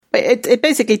But it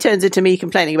basically turns into me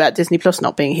complaining about Disney Plus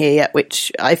not being here yet,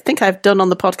 which I think I've done on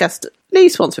the podcast at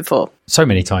least once before. So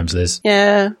many times, Liz.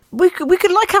 Yeah. We could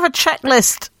like have a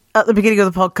checklist at the beginning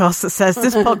of the podcast that says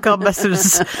this podcast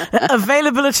message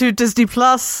availability of Disney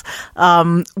Plus,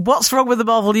 what's wrong with the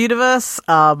Marvel Universe,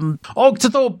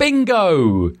 Octothorpe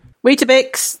bingo!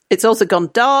 Weetabix. It's also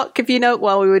gone dark, if you know,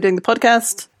 while we were doing the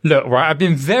podcast. Look, right, I've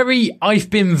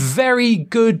been very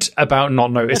good about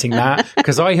not noticing that,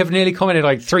 because I have nearly commented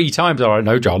like 3 times. All right,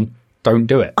 no, John, don't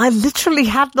do it. I literally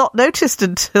had not noticed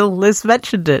until Liz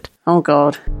mentioned it. Oh,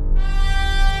 God.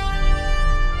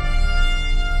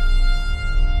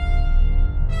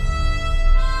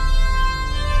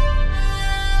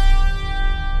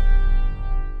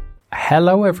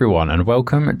 Hello everyone and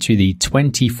welcome to the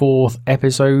 24th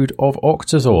episode of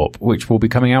Octothorpe, which will be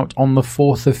coming out on the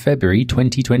 4th of February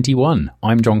 2021.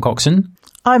 I'm John Coxon.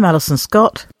 I'm Alison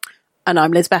Scott. And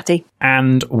I'm Liz Batty.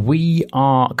 And we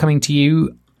are coming to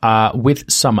you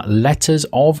with some letters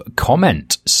of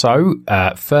comment. So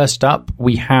first up,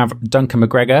 we have Duncan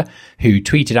McGregor, who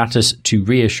tweeted at us to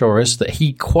reassure us that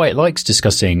he quite likes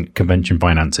discussing convention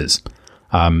finances.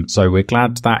 So we're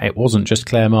glad that it wasn't just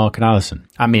Claire, Mark and Alison.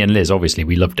 And me and Liz, obviously,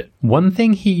 we loved it. One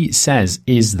thing he says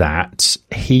is that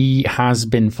he has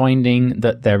been finding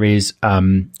that there is,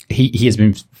 he has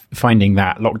been finding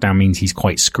that lockdown means he's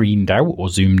quite screened out or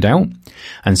zoomed out.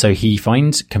 And so he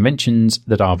finds conventions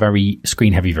that are very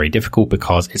screen heavy, very difficult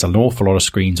because it's an awful lot of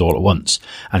screens all at once.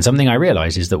 And something I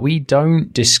realized is that we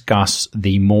don't discuss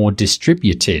the more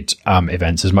distributed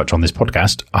events as much on this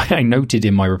podcast. I noted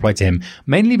in my reply to him,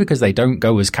 mainly because they don't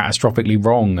go as catastrophically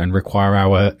wrong and require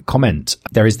our comment.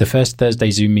 There is the first Thursday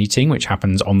Zoom meeting, which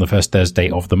happens on the first Thursday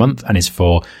of the month and is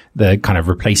for the kind of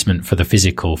replacement for the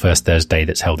physical first Thursday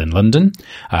that's held in London.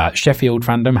 Sheffield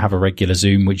Fandom have a regular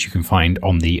Zoom, which you can find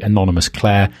on the Anonymous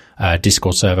Claire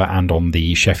Discord server and on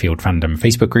the Sheffield Fandom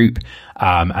Facebook group.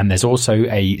 And there's also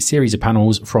a series of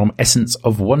panels from Essence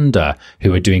of Wonder,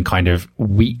 who are doing kind of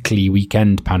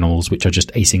weekend panels, which are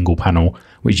just a single panel,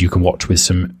 which you can watch with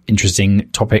some interesting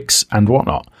topics and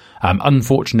whatnot.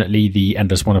 Unfortunately, the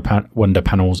Endless Wonder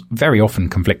panels very often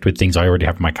conflict with things I already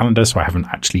have in my calendar, so I haven't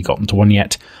actually gotten to one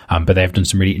yet, but they've done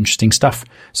some really interesting stuff.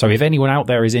 So if anyone out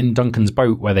there is in Duncan's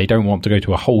boat where they don't want to go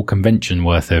to a whole convention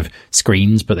worth of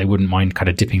screens, but they wouldn't mind kind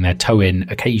of dipping their toe in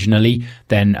occasionally,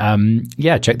 then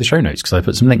check the show notes because I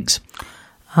put some links.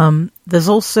 There's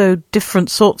also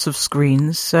different sorts of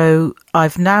screens, so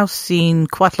I've now seen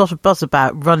quite a lot of buzz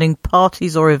about running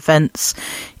parties or events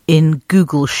in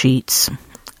Google Sheets.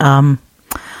 I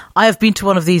have been to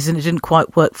one of these and it didn't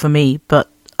quite work for me, but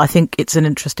I think it's an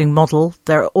interesting model.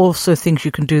 There are also things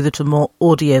you can do that are more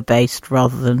audio-based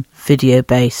rather than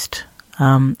video-based.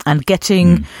 And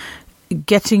getting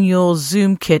your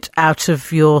Zoom kit out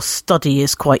of your study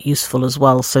is quite useful as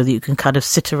well, so that you can kind of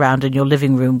sit around in your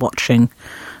living room watching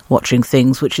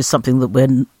things, which is something that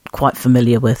we're quite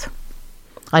familiar with.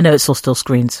 I know it's all still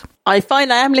screens. I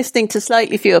find I am listening to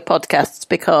slightly fewer podcasts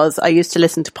because I used to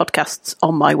listen to podcasts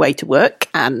on my way to work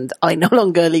and I no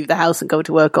longer leave the house and go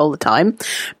to work all the time.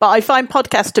 But I find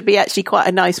podcasts to be actually quite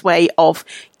a nice way of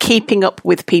keeping up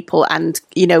with people and,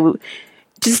 you know,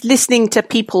 just listening to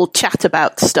people chat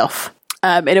about stuff.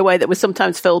 In a way that was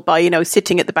sometimes filled by, you know,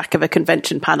 sitting at the back of a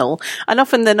convention panel. And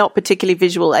often they're not particularly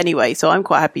visual anyway, so I'm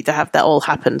quite happy to have that all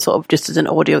happen sort of just as an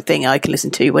audio thing I can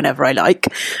listen to whenever I like.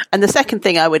 And the second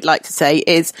thing I would like to say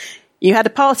is, you had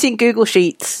a party in Google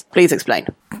Sheets. Please explain.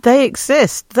 They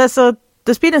exist. There's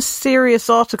been a serious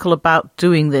article about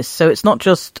doing this, so it's not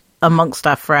just amongst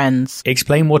our friends.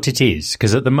 Explain what it is,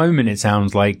 because at the moment it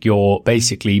sounds like you're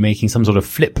basically making some sort of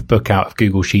flip book out of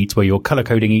Google Sheets where you're color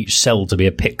coding each cell to be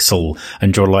a pixel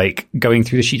and you're like going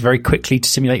through the sheet very quickly to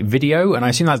simulate video. And I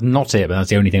assume that's not it, but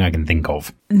that's the only thing I can think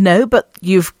of. No, but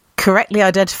you've correctly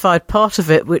identified part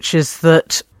of it, which is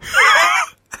that...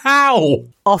 How?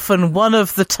 Often one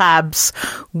of the tabs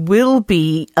will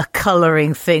be a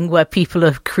colouring thing where people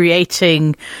are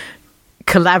creating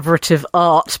collaborative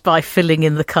art by filling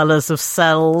in the colours of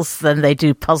cells, then they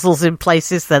do puzzles in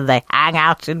places, then they hang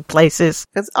out in places.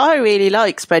 Because I really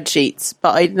like spreadsheets,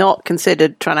 but I'd not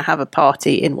considered trying to have a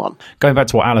party in one. Going back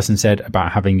to what Alison said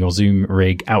about having your Zoom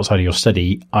rig outside of your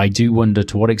study, I do wonder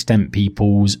to what extent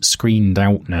people's screened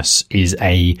outness is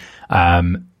a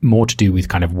more to do with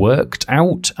kind of worked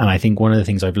out. And I think one of the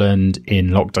things I've learned in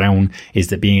lockdown is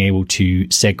that being able to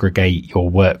segregate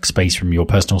your workspace from your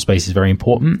personal space is very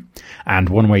important. And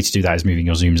one way to do that is moving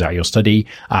your Zooms out of your study.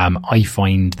 I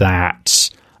find that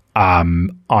I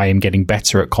am getting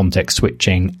better at context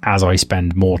switching as I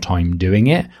spend more time doing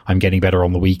it. I'm getting better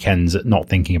on the weekends at not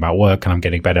thinking about work, and I'm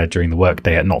getting better during the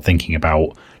workday at not thinking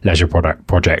about leisure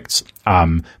projects.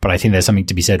 But I think there's something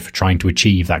to be said for trying to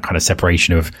achieve that kind of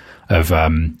separation of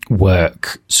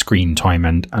work screen time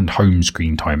and home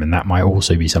screen time, and that might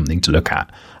also be something to look at.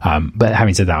 But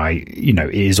having said that,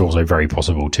 it is also very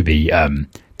possible to be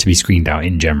screened out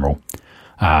in general.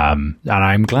 And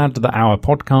I'm glad that our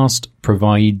podcast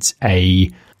provides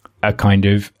a kind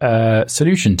of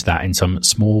solution to that in some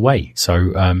small way.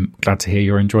 So glad to hear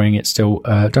you're enjoying it still,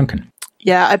 Duncan.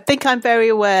 Yeah, I think I'm very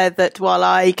aware that while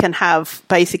I can have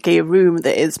basically a room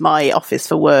that is my office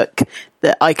for work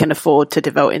that I can afford to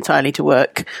devote entirely to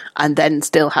work, and then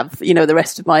still have, the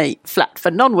rest of my flat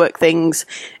for non-work things,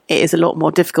 it is a lot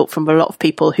more difficult from a lot of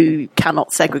people who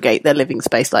cannot segregate their living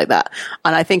space like that.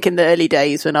 And I think in the early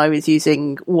days when I was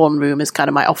using one room as kind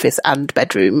of my office and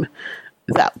bedroom,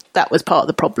 that was part of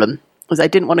the problem, was I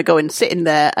didn't want to go and sit in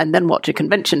there and then watch a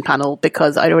convention panel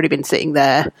because I'd already been sitting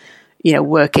there,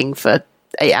 working for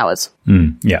 8 hours.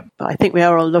 Yeah. But I think we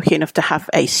are all lucky enough to have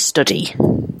a study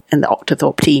in the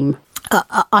Octothorpe team.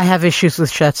 I have issues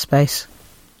with shared space.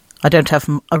 I don't have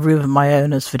a room of my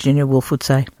own, as Virginia Woolf would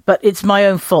say. But it's my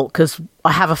own fault, because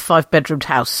I have a 5-bedroomed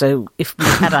house, so if we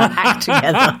had our act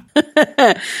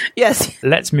together... Yes.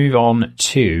 Let's move on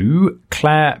to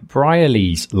Claire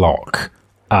Brierley's lock.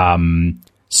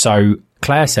 So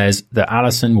Claire says that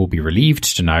Alison will be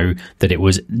relieved to know that it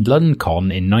was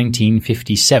LondCon in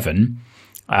 1957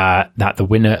 that the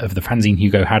winner of the fanzine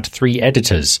Hugo had 3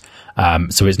 editors.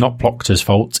 So it's not Proctor's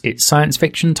fault, it's Science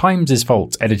Fiction Times'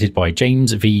 fault, edited by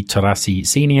James V. Tarasi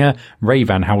Sr., Ray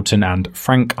Van Houten, and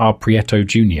Frank R. Prieto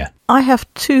Jr. I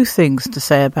have 2 things to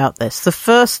say about this. The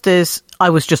first is, I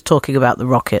was just talking about the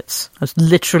rockets. I was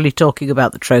literally talking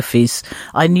about the trophies.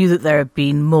 I knew that there had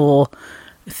been more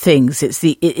things. It's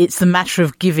the matter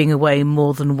of giving away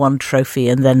more than 1 trophy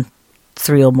and then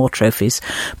 3 or more trophies.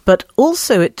 But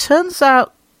also, it turns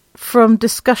out from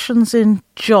discussions in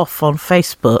Joff on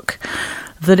Facebook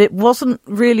that it wasn't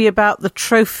really about the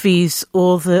trophies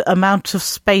or the amount of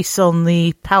space on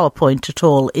the PowerPoint at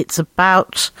all. It's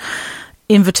about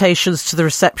invitations to the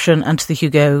reception and to the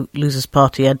Hugo Losers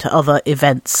Party and to other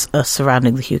events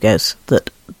surrounding the Hugos.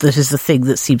 That is the thing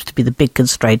that seems to be the big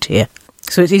constraint here.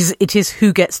 So it is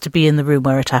who gets to be in the room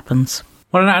where it happens.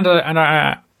 Well,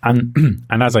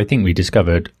 and as I think we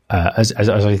discovered, as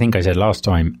I think I said last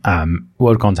time,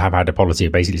 Worldcons have had a policy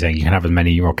of basically saying you can have as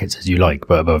many rockets as you like,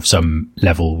 but above some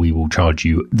level we will charge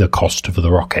you the cost for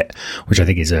the rocket, which I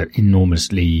think is an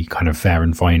enormously kind of fair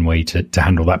and fine way to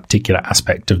handle that particular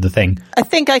aspect of the thing. I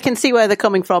think I can see where they're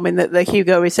coming from in that the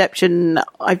Hugo reception,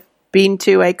 I've been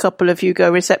to a couple of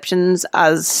Hugo receptions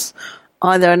as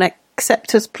either an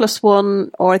Acceptors +1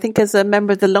 or I think as a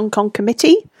member of the LondCon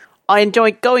committee. I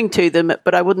enjoyed going to them,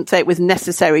 but I wouldn't say it was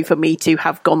necessary for me to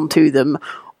have gone to them,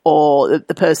 or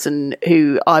the person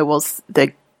who I was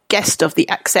the guest of the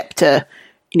acceptor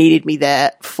needed me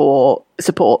there for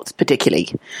support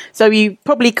particularly. So you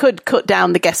probably could cut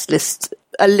down the guest list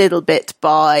a little bit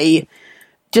by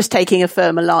just taking a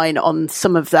firmer line on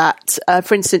some of that.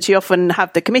 For instance, you often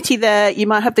have the committee there. You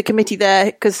might have the committee there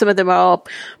because some of them are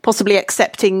possibly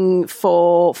accepting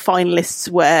for finalists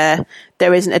where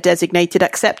there isn't a designated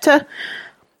acceptor.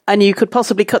 And you could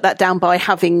possibly cut that down by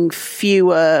having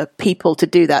fewer people to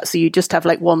do that. So you just have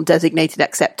like 1 designated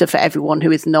acceptor for everyone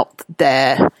who is not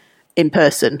there in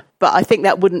person. But I think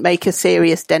that wouldn't make a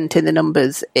serious dent in the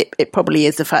numbers. It probably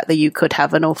is the fact that you could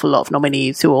have an awful lot of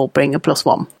nominees who all bring a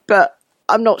 +1. But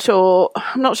I'm not sure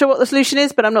what the solution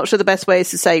is, but I'm not sure the best way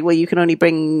is to say, well, you can only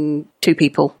bring 2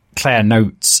 people. Claire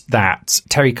notes that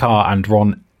Terry Carr and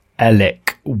Ron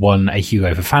Ehrlich won a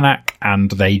Hugo for Fanac,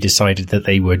 and they decided that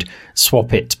they would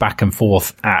swap it back and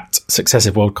forth at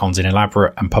successive Worldcons in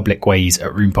elaborate and public ways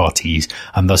at room parties,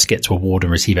 and thus get to award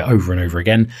and receive it over and over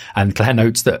again. And Claire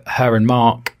notes that her and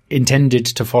Mark intended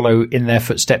to follow in their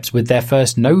footsteps with their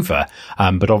first Nova.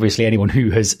 But obviously anyone who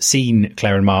has seen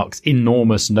Claire and Mark's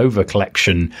enormous Nova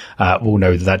collection will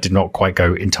know that did not quite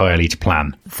go entirely to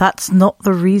plan. That's not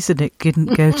the reason it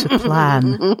didn't go to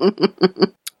plan.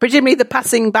 Presumably the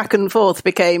passing back and forth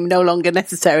became no longer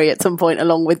necessary at some point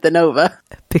along with the Nova.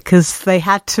 Because they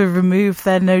had to remove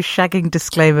their no shagging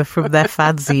disclaimer from their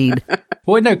fanzine.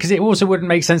 Well, no, because it also wouldn't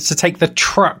make sense to take the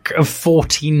truck of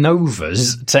 40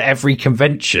 Novas to every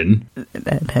convention.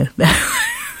 No.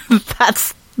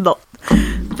 That's not...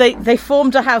 They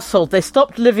formed a household. They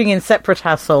stopped living in separate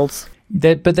households.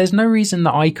 But there's no reason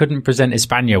that I couldn't present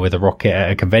Hispania with a rocket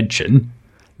at a convention.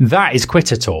 That is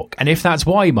quitter talk. And if that's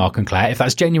why, Mark and Claire, if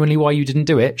that's genuinely why you didn't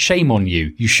do it, shame on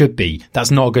you. You should be. That's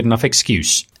not a good enough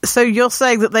excuse. So you're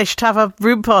saying that they should have a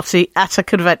room party at a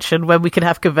convention when we can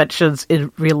have conventions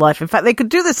in real life. In fact, they could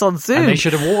do this on Zoom. And they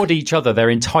should award each other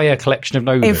their entire collection of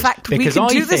Novas. In fact, we could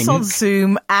do this on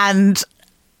Zoom, and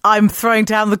I'm throwing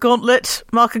down the gauntlet.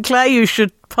 Mark and Claire, you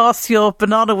should pass your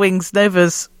banana wings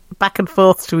Novas back and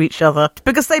forth to each other,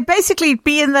 because they basically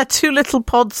be in their two little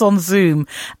pods on Zoom,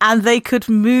 and they could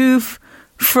move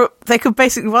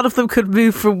one of them could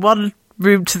move from one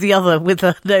room to the other with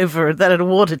a Nova and then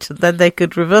award it, and then they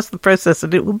could reverse the process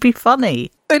and it would be funny.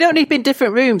 They don't need to be in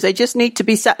different rooms. They just need to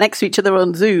be sat next to each other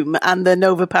on Zoom, and the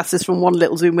Nova passes from one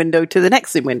little Zoom window to the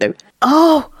next Zoom window.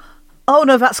 Oh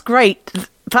no, that's great.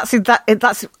 In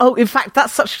fact,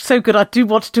 that's so good. I do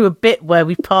want to do a bit where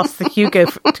we pass the Hugo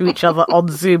to each other on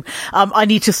Zoom. I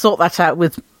need to sort that out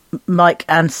with Mike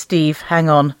and Steve. Hang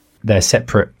on. Their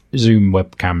separate Zoom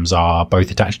webcams are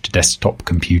both attached to desktop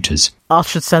computers. I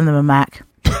should send them a Mac.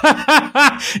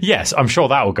 Yes, I'm sure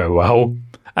that will go well.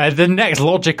 The next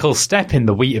logical step in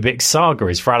the Weetabix saga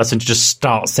is for Alison to just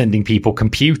start sending people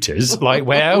computers. Like,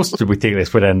 where else did we think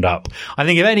this would end up? I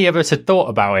think if any of us had thought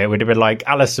about it, it would have been like,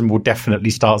 Alison will definitely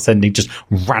start sending just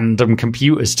random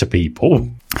computers to people.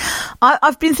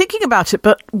 I've been thinking about it,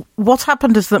 but what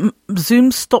happened is that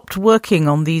Zoom stopped working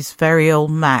on these very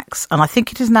old Macs, and I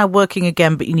think it is now working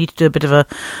again, but you need to do a bit of a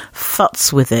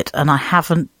futz with it, and I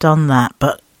haven't done that.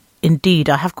 But indeed,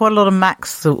 I have quite a lot of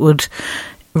Macs that would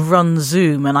run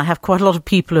Zoom, and I have quite a lot of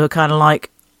people who are kind of like,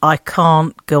 I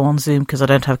can't go on Zoom because I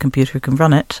don't have a computer who can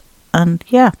run it. And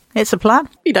yeah, it's a plan.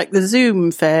 Be like the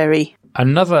Zoom fairy.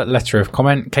 Another letter of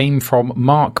comment came from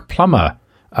Mark Plummer,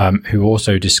 who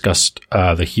also discussed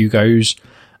the Hugos,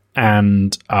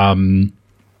 and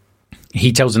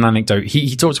he tells an anecdote.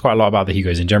 He talks quite a lot about the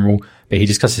Hugos in general, but he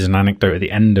discusses an anecdote at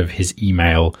the end of his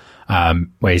email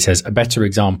where he says, a better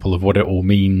example of what it all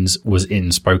means was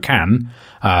in Spokane.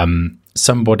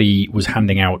 Somebody was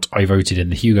handing out I voted in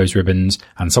the Hugos ribbons,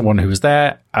 and someone who was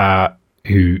there,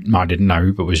 who I didn't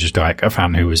know, but was just like a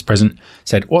fan who was present,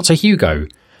 said, "What's a Hugo?"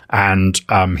 And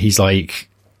he's like,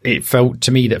 it felt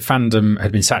to me that fandom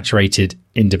had been saturated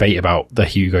in debate about the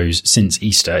Hugos since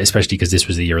Easter, especially because this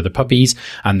was the year of the puppies.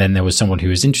 And then there was someone who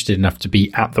was interested enough to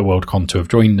be at the Worldcon to have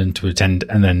joined and to attend,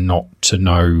 and then not to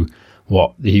know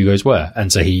what the Hugos were.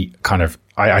 And so he kind of,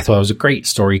 I thought it was a great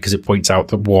story because it points out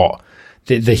that what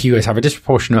the Hugos have a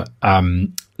disproportionate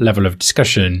level of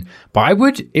discussion, but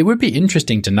it would be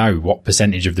interesting to know what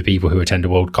percentage of the people who attend a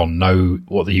Worldcon know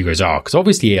what the Hugos are, because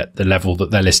obviously at the level that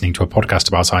they're listening to a podcast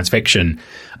about science fiction,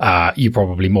 you're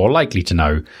probably more likely to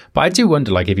know. But I do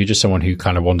wonder, like, if you're just someone who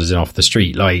kind of wanders in off the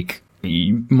street, like,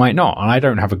 you might not. And I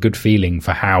don't have a good feeling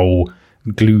for how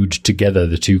glued together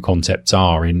the two concepts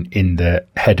are in the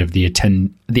head of the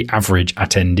average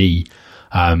attendee,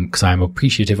 because I'm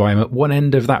appreciative I am at one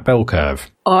end of that bell curve.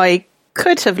 I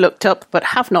could have looked up, but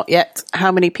have not yet,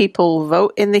 how many people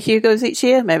vote in the Hugos each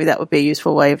year. Maybe that would be a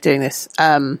useful way of doing this.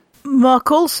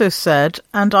 Mark also said,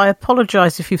 and I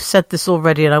apologise if you've said this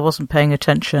already and I wasn't paying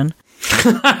attention.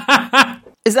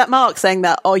 Is that Mark saying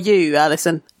that, or you,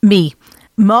 Alison? Me.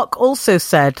 Mark also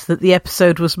said that the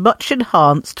episode was much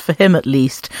enhanced, for him at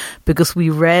least, because we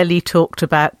rarely talked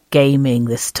about gaming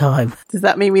this time. Does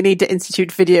that mean we need to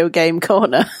institute Video Game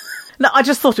Corner? No, I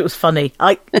just thought it was funny.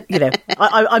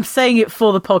 I'm saying it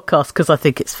for the podcast because I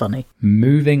think it's funny.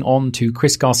 Moving on to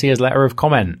Chris Garcia's letter of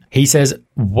comment. He says,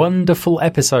 wonderful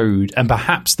episode and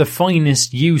perhaps the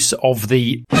finest use of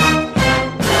the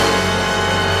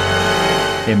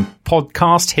in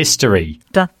podcast history.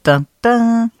 Dun, dun,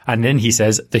 dun. And then he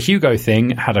says, the Hugo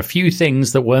thing had a few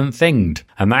things that weren't thinged.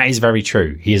 And that is very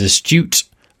true. He is astute.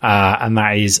 And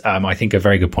that is, I think, a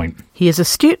very good point. He is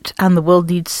astute, and the world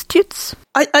needs astutes.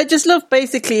 I just love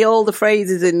basically all the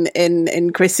phrases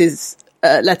in Chris's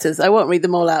letters. I won't read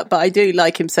them all out, but I do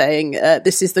like him saying,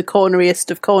 this is the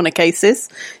corneriest of corner cases,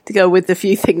 to go with the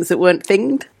few things that weren't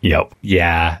thinged. Yep.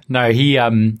 Yeah. No,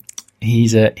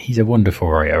 he's a wonderful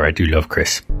writer. I do love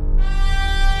Chris.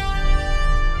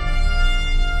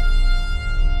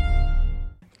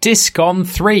 Discon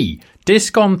 3.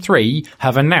 Discon 3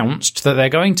 have announced that they're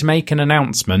going to make an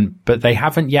announcement, but they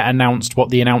haven't yet announced what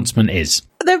the announcement is.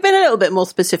 They've been a little bit more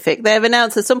specific. They've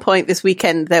announced at some point this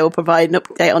weekend they will provide an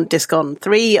update on Discon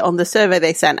 3 on the survey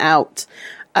they sent out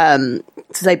to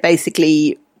say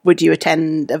basically, would you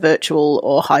attend a virtual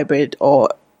or hybrid or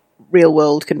real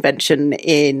world convention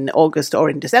in August or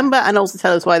in December, and also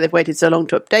tell us why they've waited so long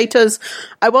to update us.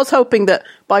 I was hoping that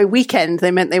by weekend they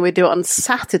meant they would do it on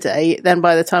Saturday, then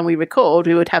by the time we record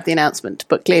we would have the announcement,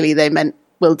 but clearly they meant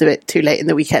we'll do it too late in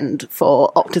the weekend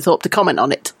for Octothorpe to comment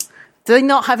on it. Do they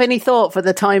not have any thought for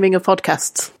the timing of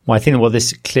podcasts? Well, I think what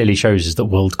this clearly shows is that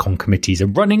Worldcon committees are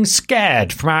running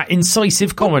scared from our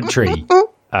incisive commentary.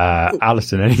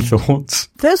 Alison, any thoughts?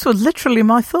 Those were literally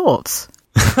my thoughts.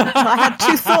 I had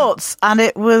two thoughts, and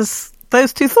it was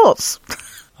those two thoughts.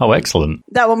 Oh, excellent.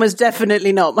 That one was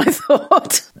definitely not my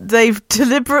thought. They've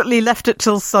deliberately left it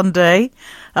till Sunday,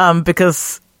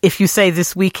 because if you say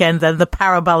this weekend, then the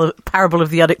parable of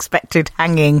the unexpected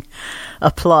hanging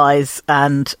applies,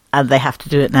 and they have to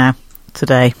do it now,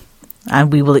 today,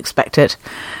 and we will expect it.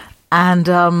 And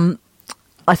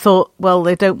I thought, well,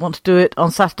 they don't want to do it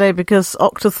on Saturday because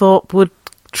Octothorpe would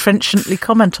trenchantly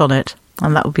comment on it,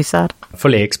 and that would be sad.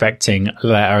 Fully expecting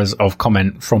letters of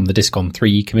comment from the Discon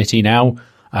 3 committee now.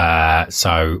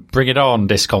 So bring it on,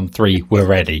 Discon 3, we're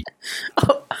ready.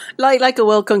 Like a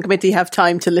Worldcon committee have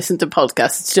time to listen to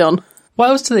podcasts, John. What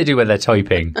else do they do when they're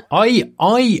typing? I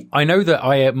know that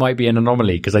I might be an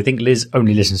anomaly because I think Liz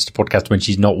only listens to podcasts when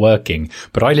she's not working,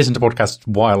 but I listen to podcasts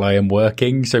while I am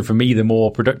working. So for me, the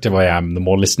more productive I am, the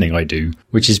more listening I do,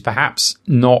 which is perhaps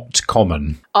not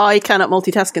common. I cannot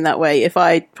multitask in that way. If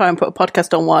I try and put a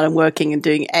podcast on while I'm working and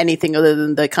doing anything other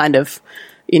than the kind of,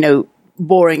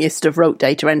 boringest of rote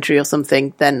data entry or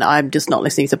something, then I'm just not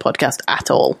listening to podcast at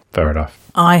all. Fair enough.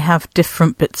 I have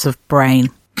different bits of brain.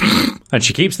 And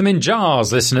she keeps them in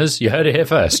jars, listeners. You heard it here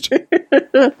first.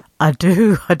 I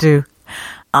do.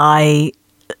 I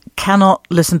cannot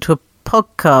listen to a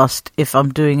podcast if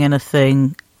I'm doing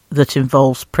anything that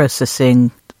involves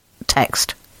processing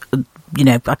text.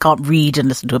 I can't read and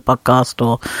listen to a podcast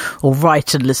or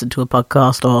write and listen to a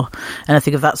podcast or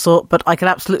anything of that sort, but I can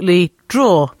absolutely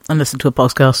draw and listen to a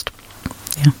podcast.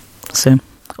 Yeah, so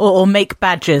or make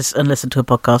badges and listen to a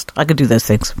podcast. I can do those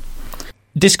things.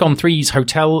 Discon 3's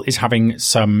hotel is having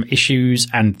some issues,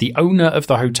 and the owner of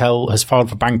the hotel has filed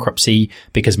for bankruptcy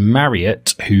because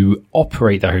Marriott, who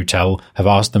operate the hotel, have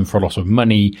asked them for a lot of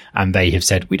money, and they have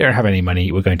said, we don't have any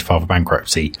money, we're going to file for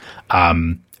bankruptcy.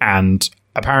 And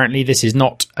apparently this is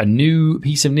not a new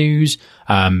piece of news,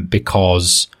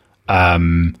 because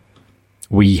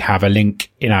we have a link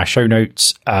in our show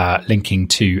notes linking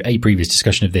to a previous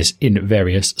discussion of this in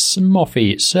various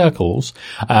smoffy circles.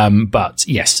 But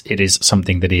yes, it is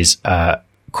something that is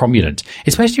cromulent,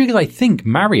 especially because I think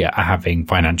Marriott are having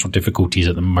financial difficulties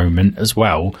at the moment as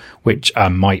well, which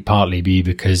might partly be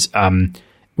because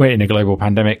we're in a global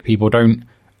pandemic. People don't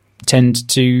tend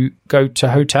to go to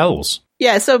hotels.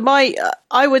 Yeah, so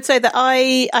I would say that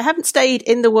I haven't stayed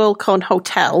in the Worldcon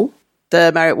hotel,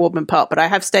 the Marriott Wardman Park, but I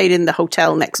have stayed in the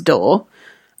hotel next door.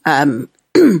 And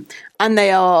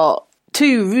they are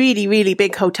two really, really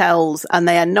big hotels, and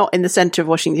they are not in the centre of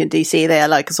Washington, D.C. They are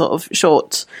like a sort of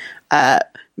short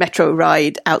metro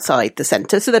ride outside the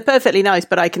centre. So they're perfectly nice,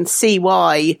 but I can see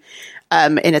why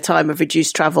in a time of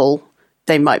reduced travel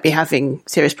they might be having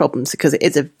serious problems, because it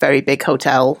is a very big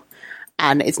hotel.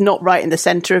 And it's not right in the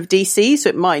centre of DC, so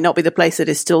it might not be the place that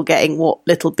is still getting what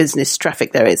little business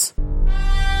traffic there is.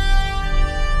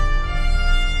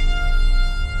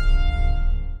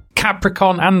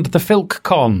 Capricorn and the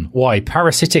FilkCon. Why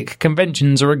parasitic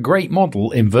conventions are a great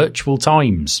model in virtual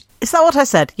times. Is that what I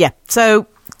said? Yeah. So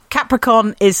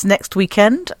Capricorn is next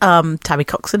weekend. Tammy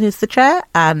Coxon is the chair,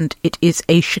 and it is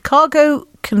a Chicago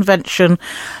convention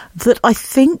that I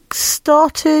think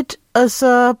started as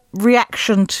a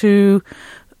reaction to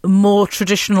more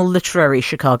traditional literary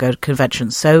Chicago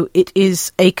conventions. So it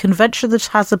is a convention that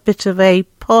has a bit of a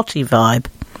party vibe,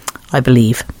 I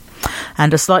believe,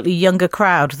 and a slightly younger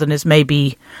crowd than is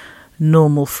maybe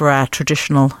normal for our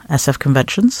traditional SF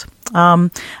conventions. And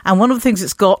one of the things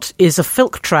it's got is a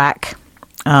Filk track,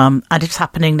 and it's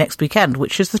happening next weekend,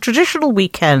 which is the traditional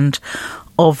weekend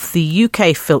of the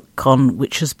UK FilkCon,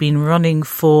 which has been running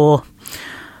for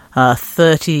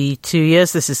 32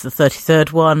 years. This is the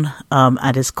 33rd one,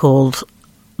 and is called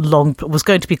was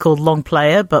going to be called Long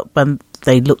Player, but when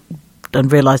they looked and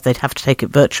realised they'd have to take it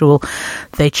virtual,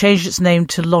 they changed its name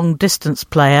to Long Distance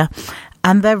Player,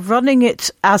 and they're running it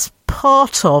as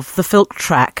part of the Filk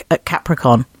track at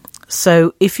Capricorn.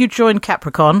 So if you join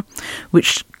Capricorn,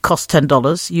 which costs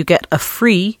 $10, you get a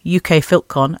free UK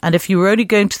FilkCon, and if you were only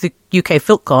going to the UK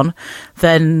FilkCon,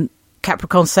 then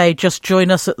Capricorn say, just join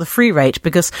us at the free rate,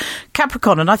 because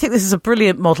Capricorn, and I think this is a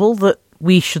brilliant model that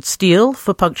we should steal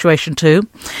for Punctuation 2,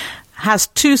 has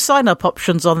 2 sign-up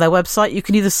options on their website. You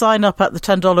can either sign up at the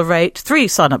 $10 rate, 3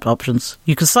 sign-up options.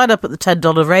 You can sign up at the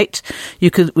 $10 rate,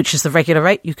 which is the regular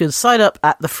rate. You can sign up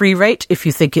at the free rate if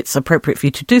you think it's appropriate for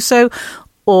you to do so,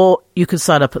 or you can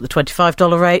sign up at the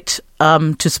 $25 rate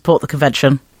to support the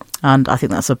convention. And I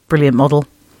think that's a brilliant model.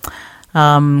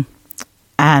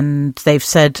 And they've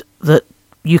said that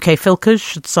UK filkers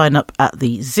should sign up at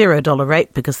the $0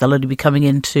 rate because they'll only be coming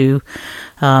in to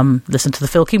listen to the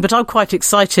filking. But I'm quite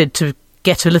excited to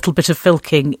get a little bit of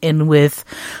filking in with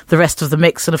the rest of the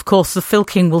mix. And of course, the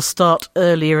filking will start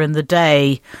earlier in the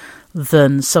day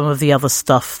than some of the other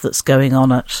stuff that's going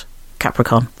on at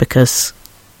Capricorn because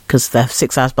they're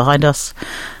 6 hours behind us.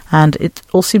 And it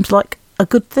all seems like a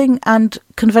good thing. And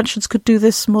conventions could do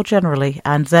this more generally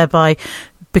and thereby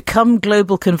become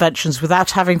global conventions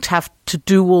without having to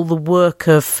do all the work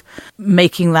of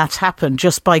making that happen,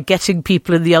 just by getting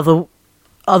people in the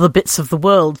other bits of the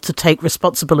world to take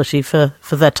responsibility for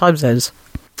their time zones.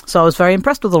 So I was very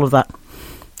impressed with all of that.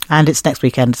 And it's next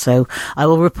weekend, so I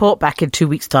will report back in 2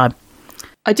 weeks' time.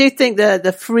 I do think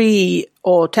the free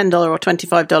or $10 or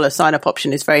 $25 sign-up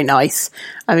option is very nice.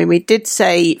 I mean, we did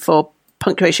say for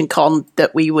Punctuation Con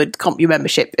that we would comp your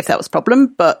membership if that was a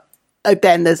problem, but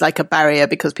then there's like a barrier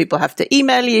because people have to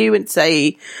email you and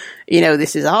say,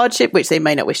 this is a hardship, which they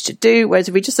may not wish to do. Whereas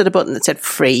if we just had a button that said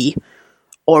free,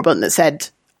 or a button that said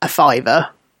a $5,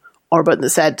 or a button that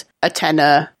said a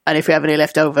 $10, and if we have any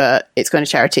left over, it's going to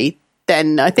charity,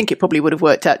 then I think it probably would have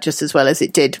worked out just as well as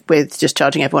it did with just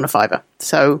charging everyone a $5.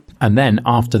 So, and then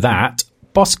after that,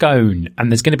 Boscone,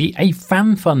 and there's going to be a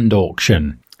fan fund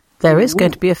auction. There is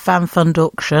going to be a fan fund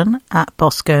auction at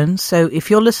Boscone. So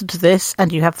if you're listening to this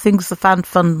and you have things the fan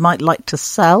fund might like to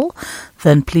sell,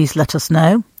 then please let us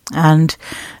know. And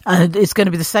it's going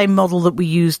to be the same model that we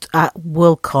used at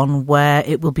Worldcon, where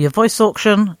it will be a voice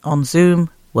auction on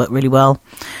Zoom, worked really well.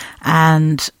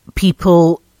 And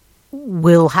people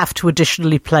will have to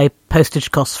additionally pay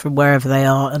postage costs from wherever they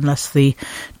are unless the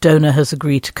donor has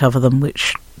agreed to cover them,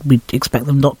 which we expect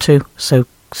them not to. So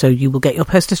you will get your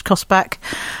postage costs back.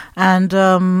 And,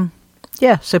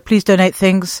 so please donate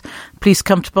things. Please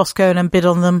come to Boscone and bid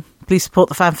on them. Please support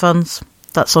the fan funds,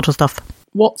 that sort of stuff.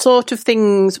 What sort of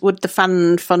things would the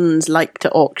fan funds like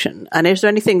to auction? And is there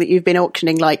anything that you've been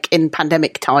auctioning like in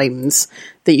pandemic times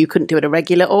that you couldn't do at a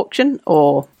regular auction?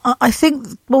 Or I think,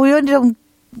 we only done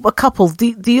a couple.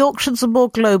 The auctions are more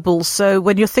global. So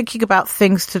when you're thinking about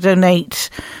things to donate,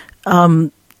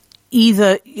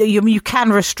 either you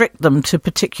can restrict them to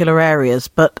particular areas,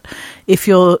 but if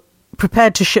you're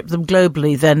prepared to ship them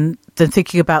globally, then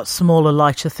thinking about smaller,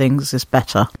 lighter things is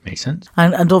better. Makes sense.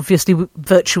 And obviously,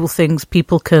 virtual things,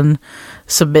 people can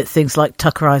submit things like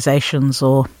Tuckerizations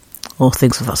or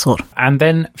things of that sort. And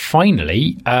then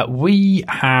finally, we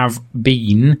have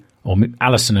been, or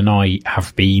Alison and I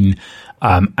have been,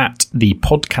 at the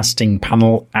podcasting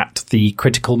panel at the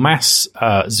Critical Mass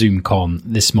ZoomCon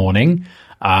this morning.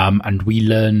 And we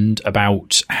learned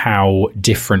about how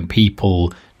different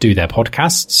people do their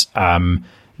podcasts.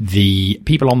 The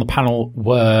people on the panel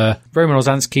were Roman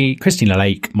Olzanski, Christina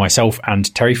Lake, myself,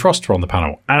 and Terry Frost were on the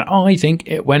panel. And I think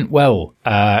it went well.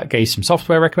 Gave some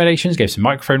software recommendations, gave some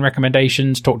microphone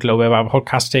recommendations, talked a little bit about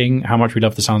podcasting, how much we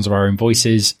love the sounds of our own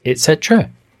voices,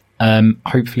 etc.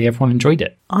 Hopefully everyone enjoyed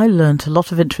it. I learned a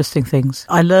lot of interesting things.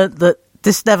 I learned that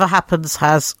This Never Happens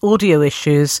has audio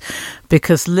issues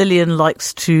because Lillian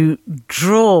likes to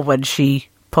draw when she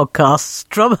podcasts,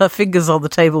 drum her fingers on the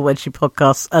table when she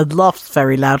podcasts, and laughs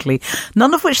very loudly.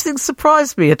 None of which things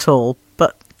surprised me at all,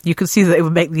 but you can see that it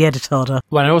would make the edit harder.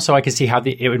 Well, and also I can see how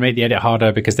it would make the edit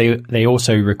harder because they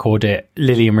also record it.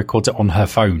 Lillian records it on her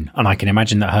phone, and I can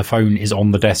imagine that her phone is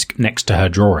on the desk next to her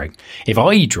drawing. If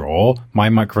I draw, my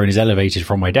microphone is elevated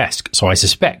from my desk, so I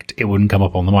suspect it wouldn't come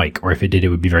up on the mic, or if it did, it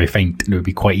would be very faint and it would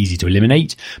be quite easy to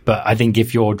eliminate. But I think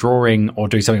if you're drawing or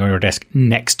doing something on your desk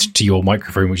next to your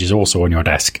microphone, which is also on your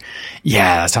desk,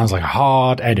 yeah, that sounds like a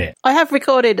hard edit. I have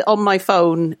recorded on my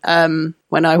phone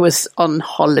when I was on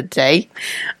holiday.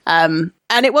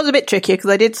 And it was a bit tricky because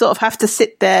I did sort of have to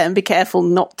sit there and be careful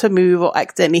not to move or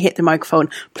accidentally hit the microphone.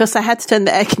 Plus, I had to turn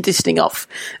the air conditioning off.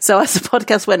 So as the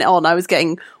podcast went on, I was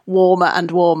getting warmer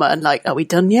and warmer and like, are we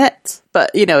done yet?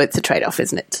 But, it's a trade-off,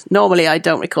 isn't it? Normally, I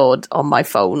don't record on my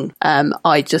phone.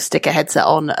 I just stick a headset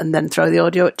on and then throw the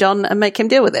audio at John and make him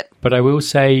deal with it. But I will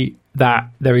say that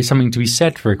there is something to be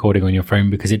said for recording on your phone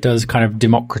because it does kind of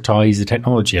democratize the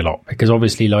technology a lot. Because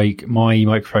obviously, like, my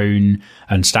microphone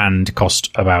and stand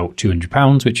cost about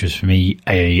 £200, which was for me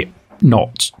a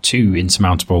not too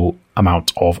insurmountable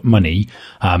amount of money.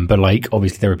 But like,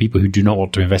 obviously, there are people who do not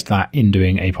want to invest that in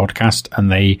doing a podcast,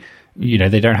 and they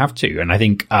don't have to. And I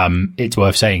think it's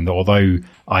worth saying that although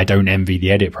I don't envy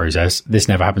the edit process, This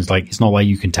Never Happens. Like, it's not like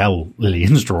you can tell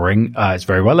Lillian's drawing. It's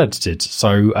very well edited.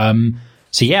 So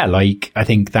yeah, like, I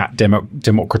think that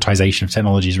democratization of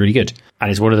technology is really good.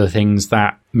 And it's one of the things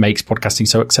that makes podcasting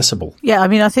so accessible. Yeah, I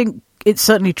mean, I think it's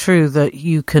certainly true that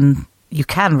you can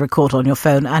record on your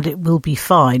phone and it will be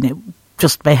fine.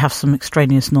 just may have some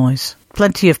extraneous noise.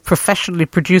 Plenty of professionally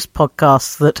produced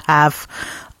podcasts that have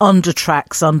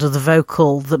undertracks under the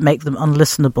vocal that make them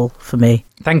unlistenable for me.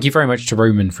 Thank you very much to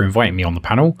Roman for inviting me on the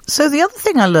panel. So the other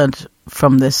thing I learned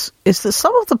from this is that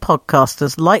some of the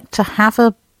podcasters like to have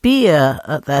a beer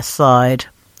at their side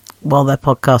while they're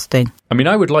podcasting. I mean,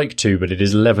 I would like to, but it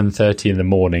is 11:30 in the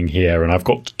morning here, and I've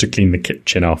got to clean the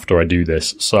kitchen after I do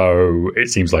this, so it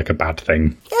seems like a bad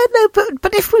thing. Yeah, no,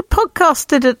 but if we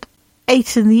podcasted at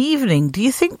 8 in the evening, do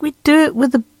you think we'd do it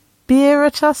with a beer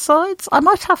at our sides? I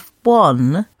might have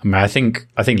one. I mean, I think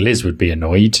Liz would be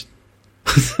annoyed.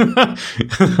 So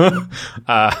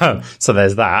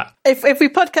there's that. If we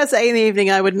podcast at 8 in the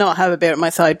evening, I would not have a beer at my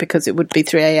side because it would be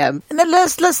 3 a.m. And then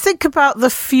let's think about the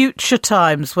future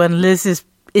times when Liz is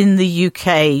in the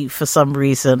UK for some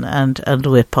reason and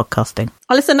we're podcasting.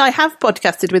 Oh, listen, I have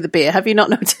podcasted with a beer. Have you not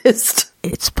noticed?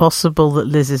 It's possible that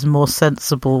Liz is more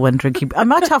sensible when drinking. I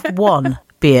might have one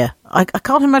beer. I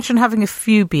can't imagine having a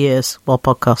few beers while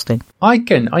podcasting. I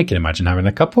can imagine having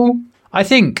a couple. I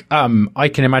think I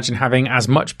can imagine having as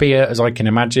much beer as I can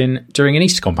imagine during an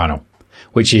EasterCon panel,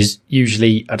 which is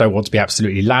usually, I don't want to be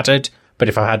absolutely laddered, but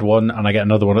if I had one and I get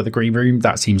another one at the green room,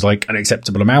 that seems like an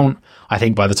acceptable amount. I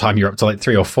think by the time you're up to like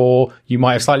 3 or 4, you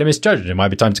might have slightly misjudged. It might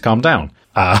be time to calm down.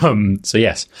 So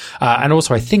yes. And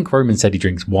also I think Roman said he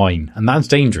drinks wine, and that's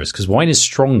dangerous because wine is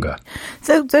stronger.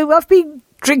 So I've been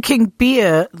drinking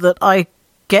beer that I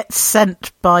get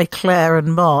sent by Claire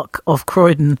and Mark of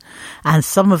Croydon, and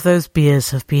some of those beers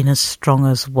have been as strong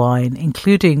as wine,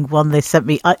 including one they sent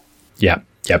me. Yep.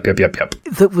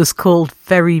 That was called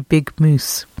Very Big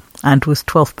Moose and was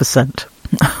 12%,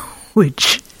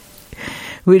 which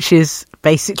is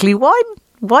basically wine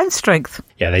strength.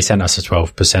 Yeah, they sent us a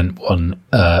 12% one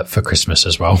for Christmas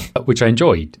as well, which I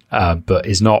enjoyed, but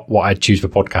is not what I'd choose for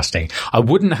podcasting. I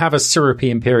wouldn't have a syrupy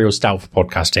imperial stout for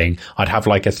podcasting. I'd have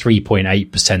like a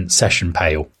 3.8% session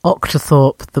pale.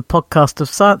 Octothorpe, the podcast of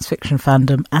science fiction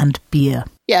fandom and beer.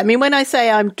 Yeah, I mean, when I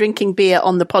say I'm drinking beer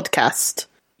on the podcast,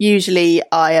 usually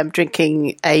I am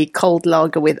drinking a cold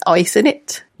lager with ice in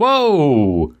it.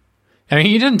 Whoa! I mean,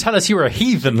 you didn't tell us you were a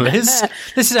heathen, Liz.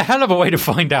 This is a hell of a way to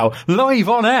find out, live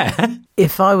on air.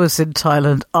 If I was in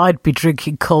Thailand, I'd be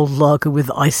drinking cold lager with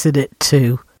ice in it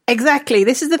too. Exactly.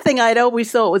 This is the thing I'd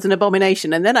always thought was an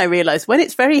abomination. And then I realised when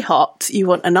it's very hot, you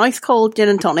want a nice cold gin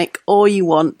and tonic, or you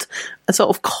want a sort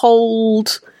of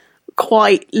cold,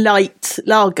 quite light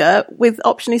lager with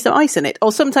optionally some ice in it.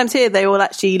 Or sometimes here they will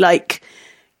actually like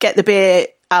get the beer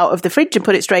out of the fridge and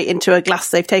put it straight into a glass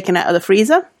they've taken out of the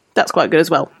freezer. That's quite good as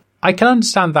well. I can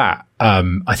understand that.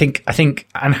 I think,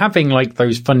 and having like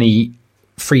those funny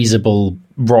freezable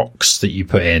rocks that you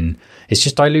put in, it's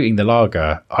just diluting the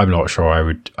lager. I'm not sure I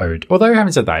would. Although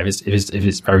having said that, if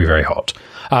it's very, very hot,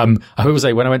 I will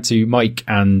say when I went to Mike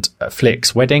and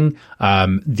Flick's wedding,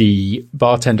 the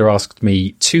bartender asked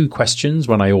me 2 questions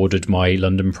when I ordered my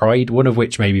London Pride, one of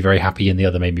which made me very happy and the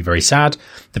other made me very sad.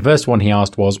 The first one he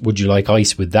asked was, "Would you like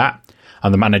ice with that?"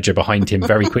 And the manager behind him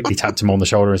very quickly tapped him on the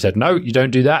shoulder and said, "No, you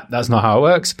don't do that. That's not how it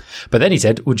works." But then he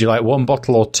said, "Would you like 1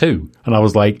 bottle or 2?" And I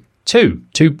was like, two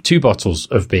bottles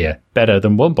of beer. Better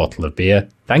than 1 bottle of beer.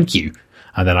 Thank you.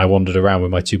 And then I wandered around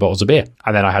with my 2 bottles of beer.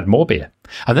 And then I had more beer.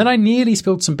 And then I nearly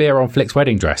spilled some beer on Flick's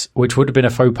wedding dress, which would have been a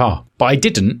faux pas. But I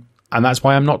didn't. And that's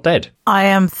why I'm not dead. I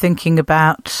am thinking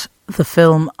about the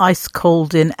film Ice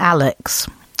Cold in Alex,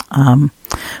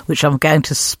 which I'm going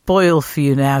to spoil for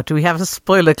you now. Do we have a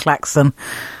spoiler klaxon?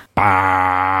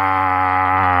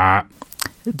 Bah.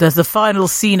 There's the final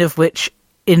scene of which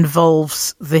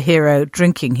involves the hero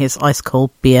drinking his ice cold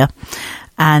beer,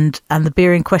 and the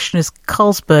beer in question is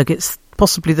Carlsberg. It's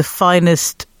possibly the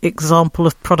finest example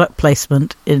of product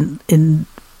placement in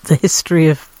the history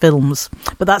of films,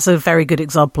 but that's a very good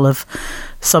example of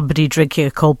somebody drinking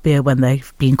a cold beer when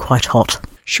they've been quite hot.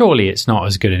 Surely it's not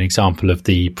as good an example of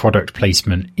the product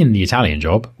placement in The Italian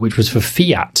Job, which was for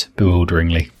Fiat,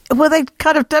 bewilderingly. Were they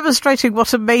kind of demonstrating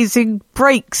what amazing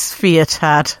brakes Fiat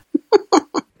had?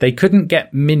 They couldn't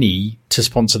get Mini to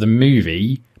sponsor the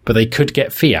movie, but they could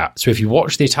get Fiat. So if you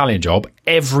watch The Italian Job,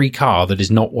 every car that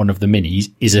is not one of the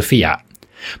Minis is a Fiat.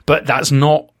 But that's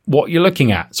not what you're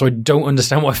looking at. So I don't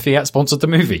understand why Fiat sponsored the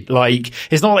movie. Like,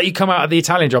 it's not like you come out of The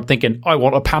Italian Job thinking, I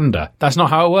want a Panda. That's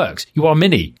not how it works. You want a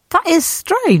Mini. That is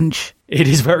strange. It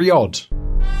is very odd.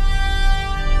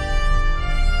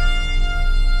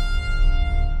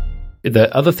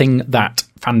 The other thing that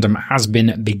fandom has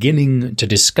been beginning to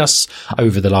discuss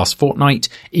over the last fortnight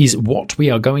is what we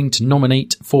are going to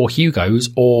nominate for Hugos,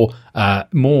 or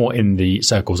more in the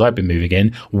circles I've been moving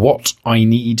in, what I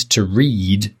need to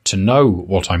read to know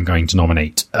what I'm going to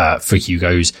nominate for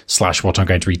Hugos / what I'm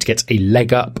going to read to get a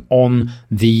leg up on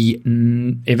the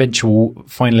eventual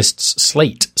finalists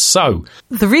slate. So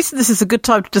the reason this is a good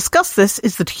time to discuss this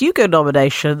is that Hugo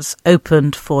nominations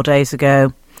opened 4 days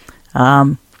ago.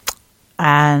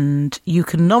 And you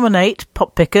can nominate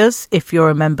Pop Pickers if you're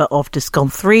a member of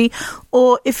Discon 3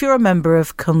 or if you're a member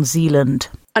of Conzealand.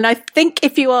 And I think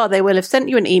if you are, they will have sent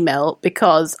you an email,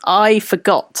 because I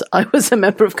forgot I was a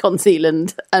member of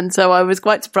Conzealand. And so I was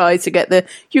quite surprised to get the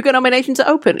Hugo nominations are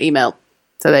open email.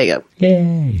 So there you go.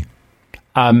 Yay.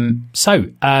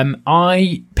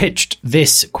 I pitched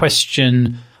this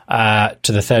question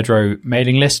to the Third Row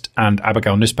mailing list, and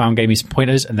Abigail Nussbaum gave me some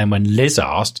pointers, and then when Liz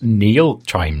asked, Neil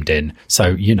chimed in.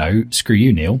 So, screw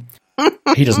you, Neil.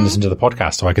 He doesn't listen to the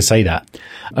podcast, so I could say that.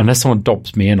 Unless someone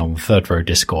dobs me in on the Third Row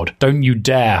Discord. Don't you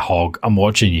dare, Hog. I'm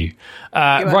watching you.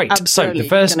 Right, so the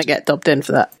first... going to get dobbed in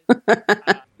for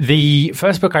that. The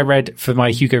first book I read for my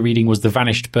Hugo reading was The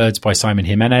Vanished Birds by Simon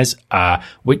Jimenez,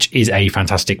 which is a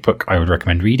fantastic book I would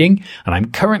recommend reading. And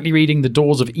I'm currently reading The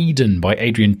Doors of Eden by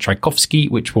Adrian Tchaikovsky,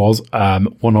 which was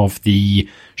one of the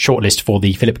shortlist for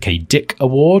the Philip K. Dick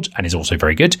Award, and is also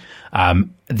very good.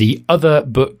 The other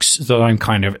books that I'm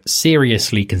kind of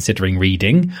seriously considering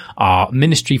reading are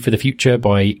Ministry for the Future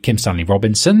by Kim Stanley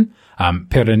Robinson,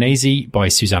 Piranesi by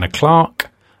Susanna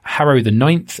Clarke, Harrow the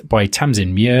Ninth by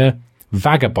Tamsin Muir,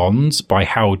 Vagabonds by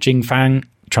Hao Jingfang,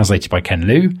 translated by Ken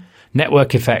Liu,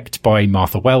 Network Effect by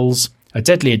Martha Wells, A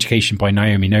Deadly Education by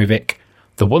Naomi Novik,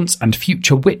 The Once and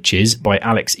Future Witches by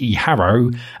Alex E.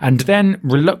 Harrow, and then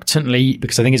reluctantly,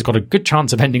 because I think it's got a good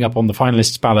chance of ending up on the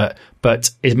finalists ballot,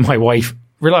 but my wife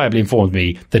reliably informed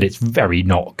me that it's very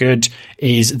not good,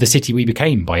 is The City We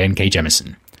Became by N.K.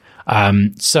 Jemisin.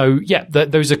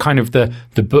 Those are kind of the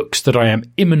books that I am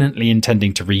imminently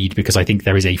intending to read, because I think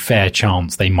there is a fair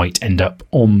chance they might end up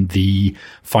on the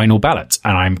final ballot,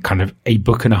 and I'm kind of a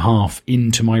book and a half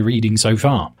into my reading so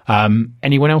far.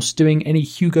 Anyone else doing any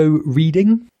Hugo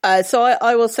reading? So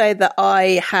I will say that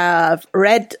I have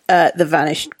read The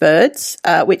Vanished Birds,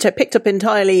 which I picked up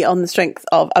entirely on the strength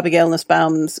of Abigail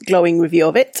Nussbaum's glowing review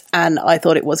of it, and I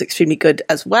thought it was extremely good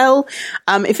as well.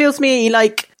 It feels to me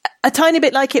like a tiny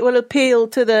bit like it will appeal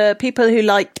to the people who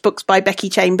liked books by Becky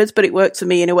Chambers, but it works for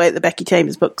me in a way that the Becky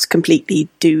Chambers books completely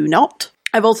do not.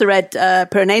 I've also read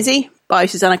Piranesi by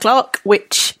Susanna Clarke,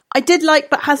 which I did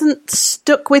like but hasn't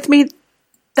stuck with me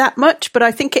that much, but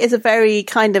I think it is a very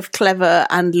kind of clever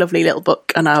and lovely little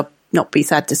book, and I'll not be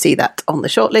sad to see that on the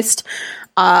shortlist.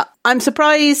 I'm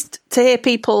surprised to hear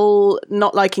people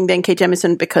not liking N.K.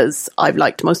 Jemisin, because I've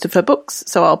liked most of her books,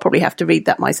 so I'll probably have to read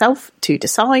that myself to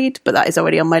decide, but that is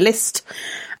already on my list.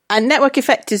 And Network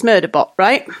Effect is Murderbot,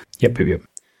 right? Yep.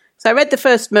 So I read the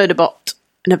first Murderbot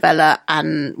novella,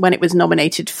 and when it was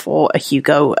nominated for a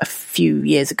Hugo a few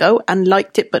years ago, and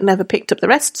liked it but never picked up the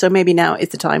rest, so maybe now is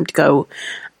the time to go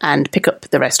and pick up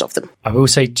the rest of them. I will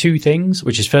say two things,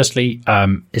 which is firstly,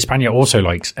 Hispania also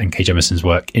likes N.K. Jemisin's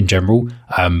work in general,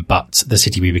 but The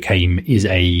City We Became is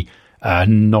a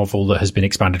novel that has been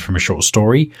expanded from a short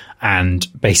story, and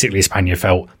basically Hispania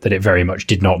felt that it very much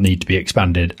did not need to be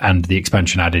expanded, and the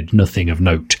expansion added nothing of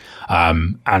note.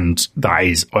 And that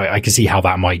is, I can see how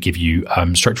that might give you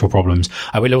structural problems.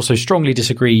 I will also strongly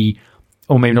disagree,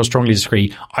 or maybe not strongly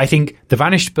disagree. I think The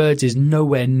Vanished Birds is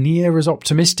nowhere near as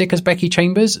optimistic as Becky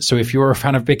Chambers. So if you're a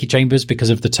fan of Becky Chambers because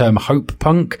of the term hope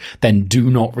punk, then do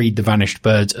not read The Vanished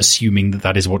Birds assuming that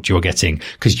that is what you're getting,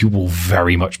 because you will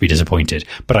very much be disappointed.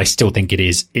 But I still think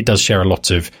it does share a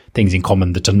lot of things in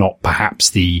common that are not perhaps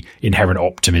the inherent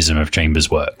optimism of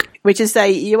Chambers' work. Which is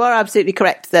say you are absolutely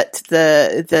correct that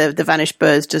the Vanished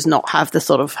Birds does not have the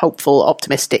sort of hopeful,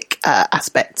 optimistic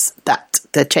aspects that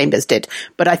the Chambers did.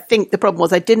 But I think the problem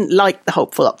was I didn't like the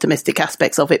hopeful, optimistic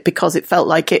aspects of it, because it felt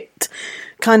like it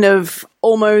kind of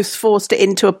almost forced it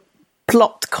into a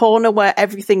plot corner where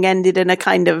everything ended in a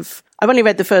kind of... I've only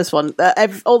read the first one.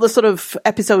 All the sort of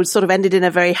episodes sort of ended in a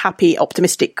very happy,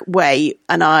 optimistic way,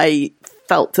 and I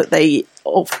felt that they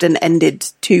often ended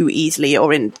too easily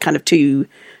or in kind of too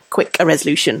quick a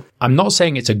resolution. I'm not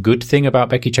saying it's a good thing about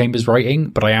Becky Chambers' writing,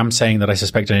 but I am saying that I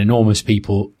suspect an enormous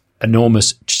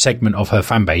segment of her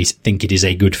fan base think it is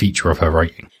a good feature of her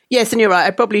writing. Yes, and you're right.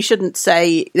 I probably shouldn't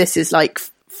say this is like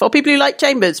for people who like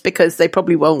Chambers, because they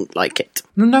probably won't like it.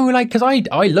 No, because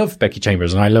I love Becky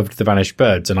Chambers and I loved The Vanished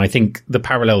Birds, and I think the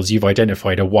parallels you've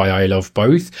identified are why I love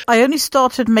both. I only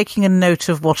started making a note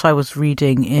of what I was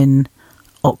reading in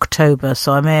October,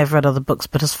 so I may have read other books,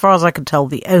 but as far as I can tell,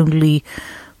 the only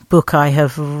book I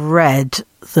have read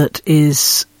that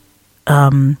is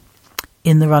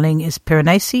in the running is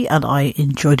Piranesi, and I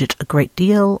enjoyed it a great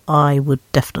deal. I would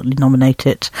definitely nominate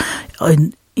it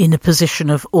in a position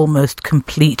of almost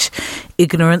complete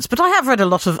ignorance, but I have read a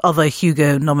lot of other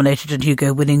Hugo nominated and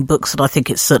Hugo winning books, and I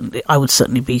think I would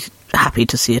certainly be happy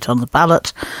to see it on the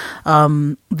ballot.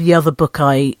 The other book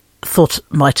I thought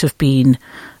might have been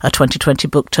a 2020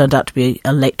 book turned out to be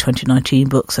a late 2019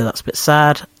 book, so that's a bit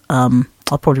sad.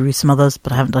 I'll probably read some others,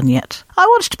 but I haven't done yet. I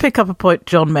wanted to pick up a point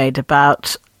John made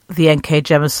about the N.K.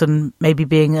 Jemisin maybe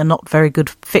being a not very good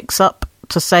fix-up,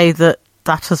 to say that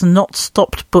has not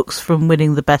stopped books from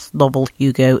winning the best novel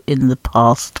Hugo in the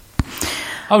past.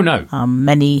 Oh, no.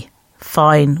 Many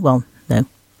fine, well, no,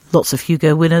 lots of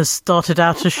Hugo winners started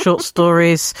out as short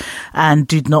stories and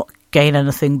did not gain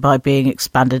anything by being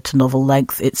expanded to novel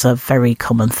length. It's a very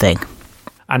common thing.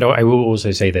 And I will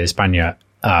also say that Hispania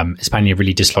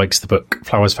really dislikes the book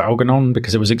Flowers for Algernon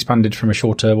because it was expanded from a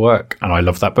shorter work, and I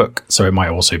love that book. So it might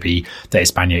also be that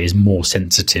Hispania is more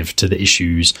sensitive to the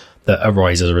issues that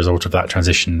arise as a result of that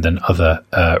transition than other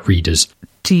readers.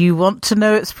 Do you want to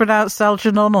know it's pronounced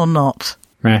Algernon or not?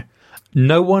 Meh.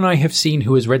 No one I have seen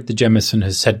who has read the Jemisin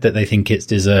has said that they think it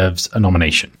deserves a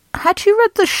nomination. Had you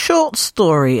read the short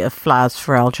story of Flowers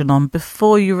for Algernon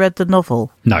before you read the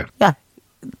novel? No. Yeah.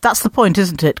 That's the point,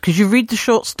 isn't it? Because you read the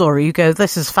short story, you go,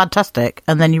 this is fantastic,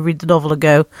 and then you read the novel and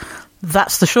go,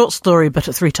 that's the short story, but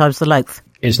at 3 times the length.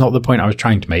 It's not the point I was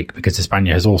trying to make, because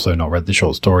Hispania has also not read the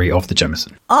short story of the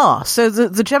Jemisin. So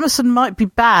the Jemisin might be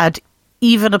bad,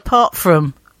 even apart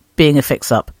from being a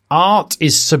fix-up. Art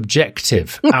is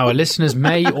subjective. Our listeners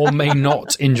may or may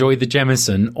not enjoy the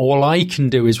Jemisin. All I can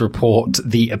do is report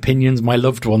the opinions my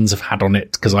loved ones have had on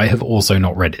it, because I have also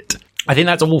not read it. I think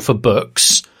that's all for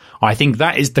books. I think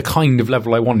that is the kind of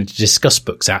level I wanted to discuss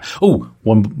books at. Oh,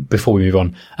 one before we move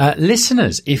on.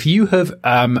 Listeners, if you have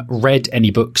read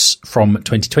any books from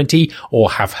 2020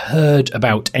 or have heard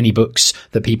about any books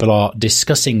that people are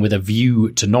discussing with a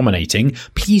view to nominating,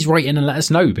 please write in and let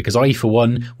us know, because I, for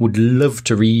one, would love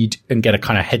to read and get a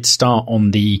kind of head start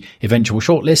on the eventual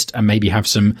shortlist and maybe have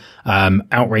some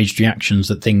outraged reactions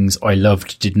that things I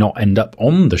loved did not end up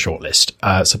on the shortlist.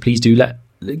 So please do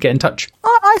get in touch.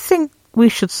 I think we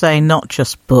should say not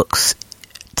just books.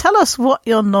 Tell us what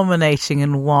you're nominating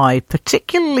and why,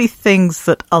 particularly things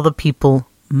that other people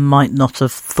might not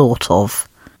have thought of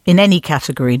in any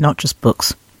category, not just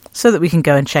books, so that we can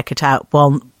go and check it out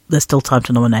while there's still time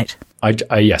to nominate.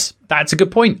 Yes, that's a good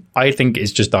point. I think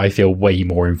it's just that I feel way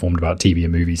more informed about TV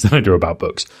and movies than I do about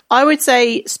books. I would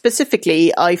say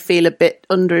specifically I feel a bit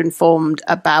underinformed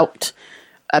about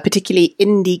particularly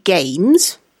indie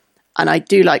games. And I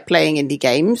do like playing indie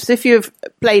games. If you've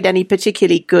played any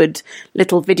particularly good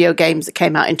little video games that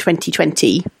came out in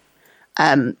 2020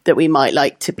 that we might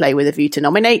like to play with a view to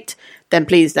nominate, then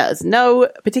please let us know,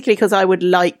 particularly because I would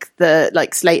like the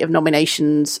slate of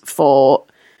nominations for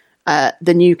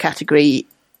the new category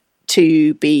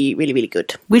to be really, really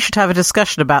good. We should have a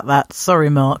discussion about that. Sorry,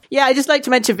 Mark. Yeah, I just like to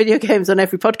mention video games on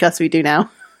every podcast we do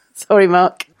now. Sorry,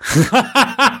 Mark.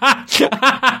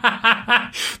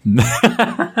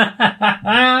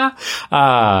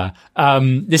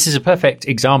 This is a perfect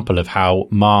example of how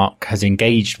Mark has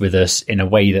engaged with us in a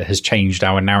way that has changed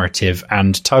our narrative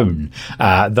and tone,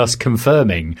 thus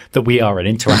confirming that we are an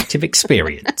interactive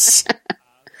experience.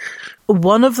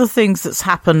 One of the things that's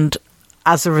happened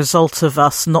as a result of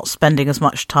us not spending as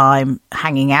much time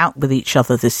hanging out with each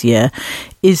other this year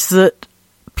is that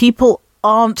people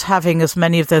aren't having as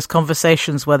many of those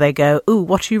conversations where they go, "Ooh,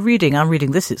 what are you reading? I'm reading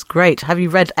this. It's great. Have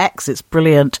you read X? It's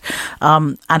brilliant."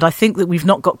 And I think that we've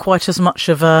not got quite as much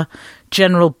of a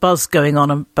general buzz going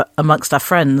on amongst our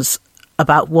friends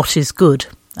about what is good.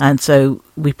 And so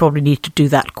we probably need to do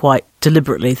that quite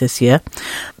deliberately this year.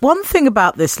 One thing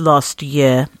about this last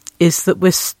year is that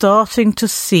we're starting to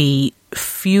see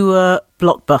fewer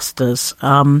blockbusters.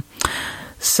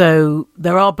 So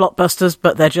there are blockbusters,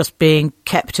 but they're just being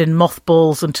kept in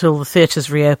mothballs until the theatres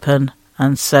reopen.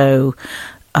 And so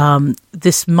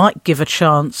this might give a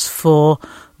chance for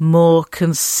more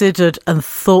considered and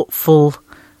thoughtful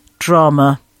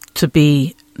drama to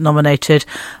be nominated.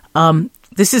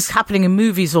 This is happening in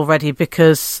movies already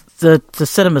because the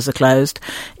cinemas are closed.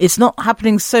 It's not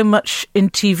happening so much in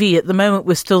TV. At the moment,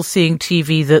 we're still seeing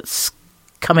TV that's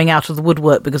coming out of the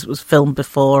woodwork because it was filmed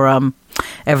before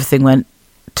everything went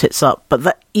tits up,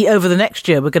 but over the next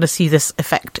year we're going to see this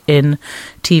effect in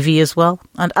TV as well.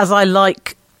 And as I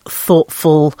like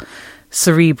thoughtful,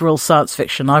 cerebral science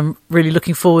fiction, I'm really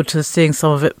looking forward to seeing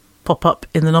some of it pop up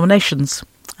in the nominations.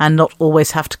 and not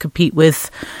always have to compete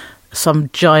with some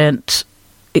giant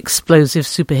explosive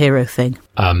superhero thing.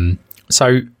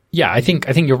 So yeah, I think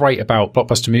you're right about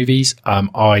blockbuster movies.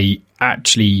 I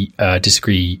actually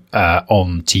disagree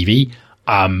on TV.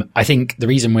 I think the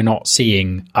reason we're not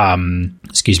seeing,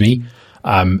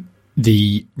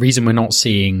 the reason we're not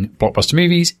seeing blockbuster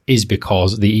movies is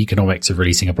because the economics of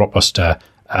releasing a blockbuster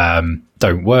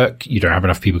don't work. You don't have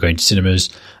enough people going to cinemas,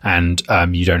 and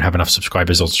you don't have enough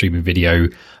subscribers on streaming video.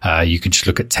 You can just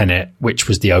look at Tenet, which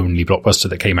was the only blockbuster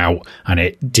that came out, and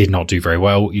it did not do very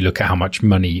well. You look at how much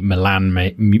money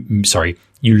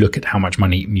you look at how much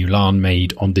money Mulan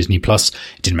made on Disney Plus.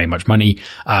 It didn't make much money.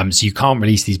 So you can't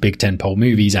release these big tentpole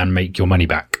movies and make your money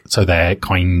back. So they're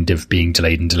kind of being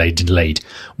delayed.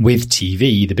 With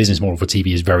TV, the business model for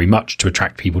TV is very much to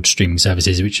attract people to streaming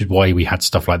services, which is why we had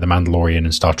stuff like The Mandalorian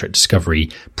and Star Trek Discovery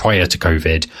prior to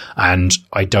COVID. And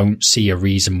I don't see a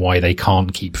reason why they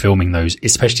can't keep filming those,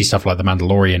 especially stuff like The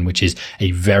Mandalorian, which is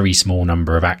a very small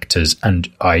number of actors.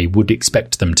 And I would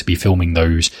expect them to be filming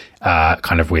those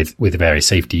kind of with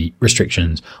various safety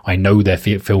restrictions. I know they're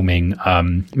filming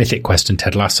Mythic Quest and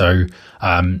Ted Lasso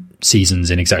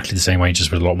seasons in exactly the same way,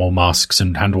 just with a lot more masks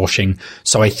and hand washing.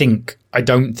 So I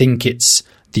don't think it's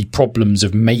the problems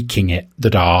of making it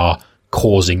that are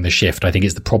causing the shift. I think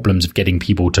it's the problems of getting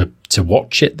people to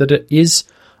watch it that it is.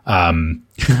 And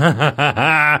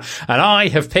I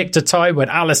have picked a time when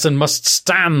Alison must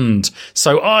stand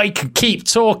so I can keep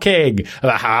talking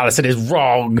about how Alison is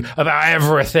wrong about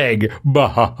everything.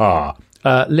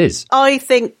 Liz? I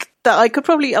think that I could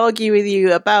probably argue with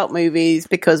you about movies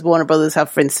because Warner Brothers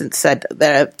have, for instance, said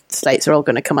their slates are all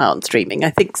going to come out on streaming. I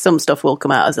think some stuff will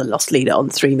come out as a loss leader on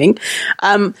streaming.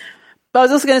 But I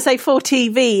was also going to say for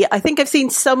TV, I think I've seen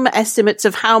some estimates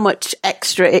of how much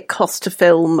extra it costs to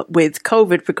film with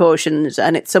COVID precautions,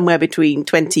 and it's somewhere between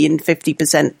 20 and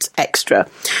 50% extra.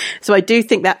 So I do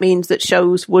think that means that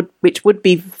shows which would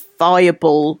be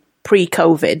viable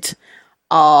pre-COVID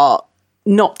are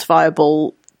not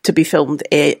viable to be filmed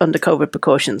under COVID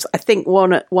precautions. I think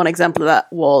one example of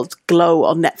that was Glow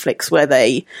on Netflix, where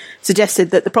they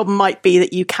suggested that the problem might be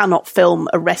that you cannot film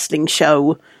a wrestling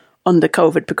show under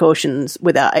COVID precautions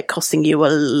without it costing you a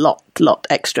lot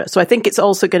extra. So I think it's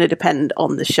also going to depend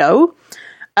on the show.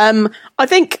 I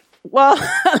think while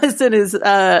Alison is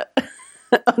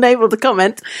unable to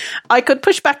comment, I could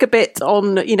push back a bit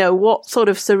on, what sort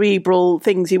of cerebral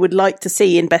things you would like to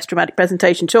see in Best Dramatic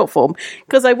Presentation short form,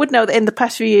 because I would know that in the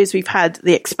past few years we've had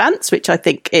The Expanse, which I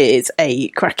think is a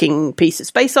cracking piece of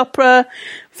space opera.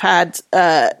 We've had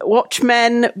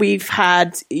Watchmen. We've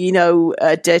had,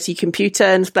 Dirty Computer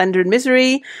and Splendor and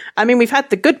Misery. I mean, we've had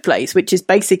The Good Place, which is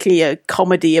basically a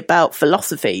comedy about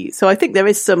philosophy. So I think there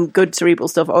is some good cerebral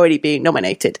stuff already being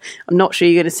nominated. I'm not sure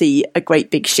you're going to see a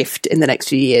great big shift in the next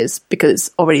few years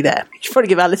because already there. You should probably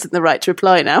give Alison the right to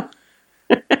reply now.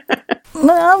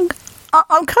 I'm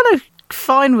kind of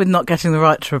fine with not getting the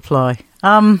right to reply.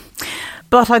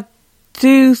 But I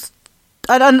do...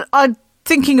 I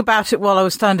thinking about it while I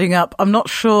was standing up, I'm not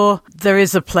sure there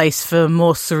is a place for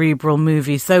more cerebral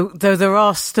movies, though there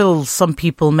are still some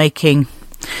people making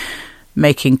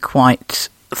quite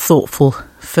thoughtful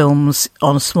films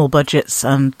on small budgets,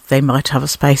 and they might have a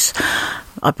space.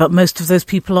 But most of those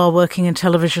people are working in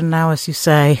television now, as you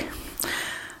say.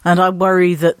 And I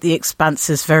worry that The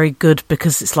Expanse is very good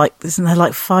because it's like, isn't there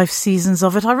like 5 seasons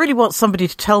of it? I really want somebody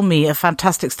to tell me a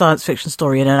fantastic science fiction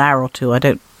story in an hour or two. I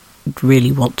don't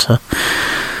really want to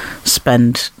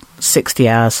spend 60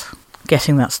 hours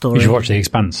getting that story. You should watch The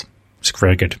Expanse. It's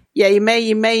very good. Yeah, you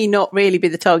may not really be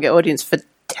the target audience for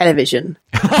television.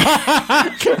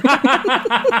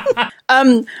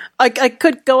 I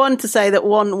could go on to say that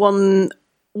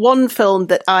one film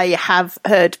that I have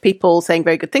heard people saying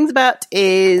very good things about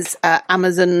is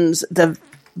Amazon's The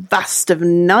Vast of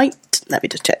Night. Let me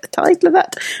just check the title of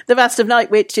that. The Vast of Night,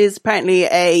 which is apparently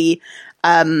a...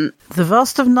 The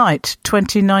Vast of Night,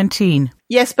 2019.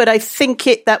 Yes, but I think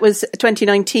that was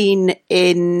 2019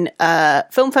 in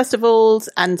film festivals,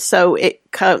 and so it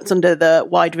counts under the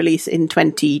wide release in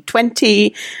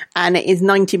 2020, and it is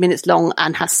 90 minutes long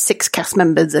and has 6 cast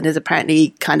members and is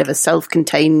apparently kind of a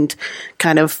self-contained,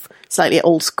 kind of slightly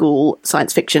old-school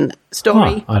science fiction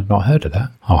story. I'd not heard of that.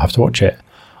 I'll have to watch it.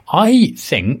 I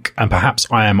think, and perhaps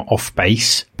I am off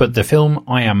base, but the film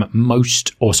I am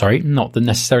most, or sorry, not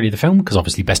necessarily the film, because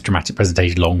obviously Best Dramatic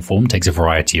Presentation long form takes a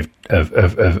variety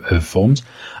of forms,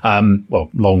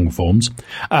 long forms.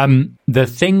 The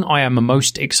thing I am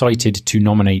most excited to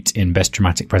nominate in Best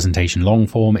Dramatic Presentation long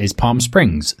form is Palm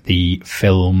Springs, the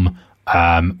film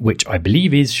which I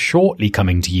believe is shortly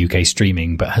coming to UK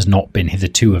streaming, but has not been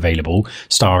hitherto available,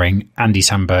 starring Andy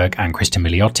Samberg and Kristen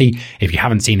Milioti. If you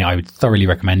haven't seen it, I would thoroughly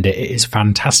recommend it. It is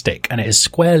fantastic, and it is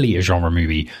squarely a genre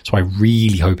movie, so I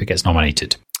really hope it gets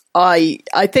nominated. I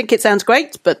think it sounds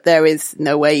great, but there is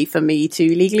no way for me to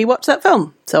legally watch that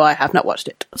film, so I have not watched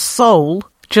it. Soul,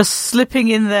 just slipping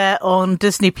in there on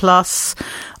Disney Plus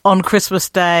on Christmas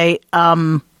Day,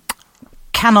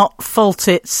 cannot fault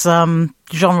its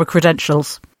genre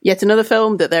credentials. Yet another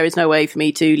film that there is no way for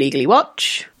me to legally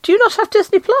watch. Do you not have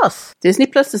Disney Plus? Disney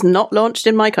Plus is not launched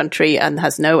in my country and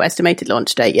has no estimated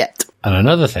launch date yet. And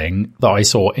another thing that I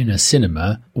saw in a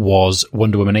cinema was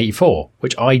Wonder Woman 84,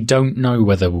 which I don't know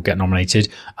whether will get nominated.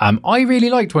 I really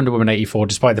liked Wonder Woman 84,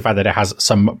 despite the fact that it has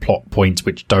some plot points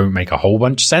which don't make a whole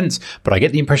bunch of sense. But I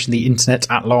get the impression the internet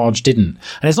at large didn't.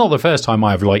 And it's not the first time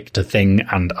I've liked a thing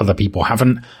and other people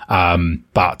haven't.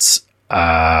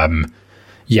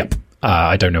 Yep.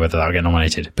 I don't know whether that'll get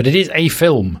nominated. But it is a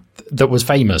film that was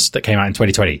famous that came out in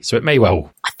 2020, so it may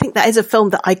well. I think that is a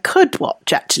film that I could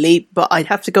watch, actually, but I'd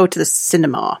have to go to the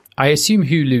cinema. I assume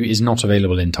Hulu is not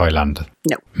available in Thailand.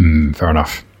 No. Fair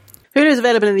enough. Hulu is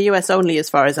available in the US only, as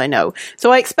far as I know.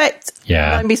 So I expect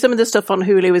maybe some of the stuff on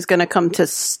Hulu is going to come to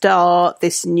Star,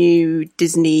 this new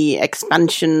Disney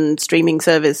expansion streaming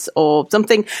service or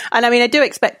something. And I mean, I do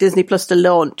expect Disney Plus to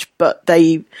launch, but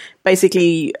they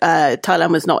basically,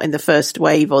 Thailand was not in the first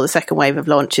wave or the second wave of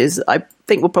launches. I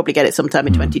think we'll probably get it sometime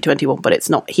in 2021, but it's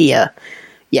not here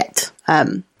yet.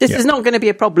 This is not going to be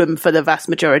a problem for the vast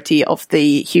majority of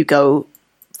the Hugo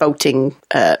voting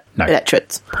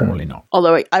electorates. Probably not.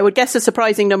 Although I would guess a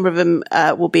surprising number of them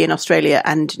will be in Australia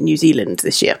and New Zealand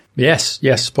this year. Yes,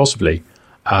 possibly.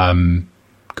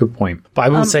 Good point. But I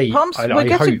will say... we're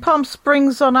getting Palm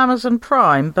Springs on Amazon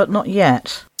Prime, but not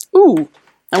yet. Ooh.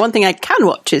 And one thing I can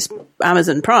watch is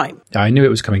Amazon Prime. I knew it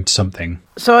was coming to something.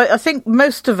 So I think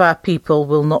most of our people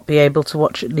will not be able to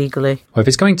watch it legally. Well, if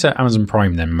it's going to Amazon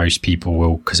Prime, then most people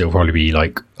will, because it'll probably be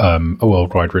like a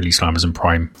worldwide release on Amazon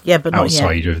Prime. Yeah, but not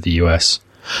outside of the US.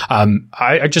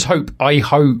 I just hope, I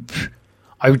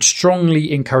would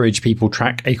strongly encourage people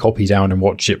track a copy down and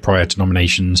watch it prior to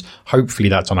nominations. Hopefully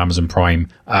that's on Amazon Prime.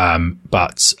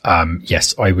 But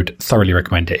yes, I would thoroughly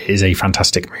recommend it. It is a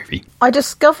fantastic movie. I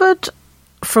discovered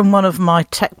from one of my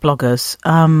tech bloggers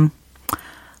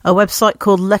a website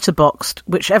called Letterboxd,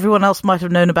 which everyone else might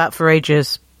have known about for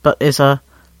ages, but is a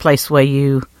place where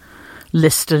you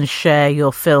list and share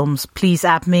your films. Please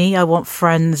add me. I want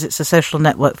friends. It's a social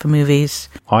network for movies.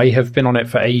 I have been on it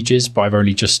for ages, but I've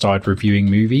only just started reviewing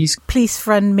movies. Please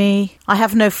friend me. I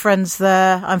have no friends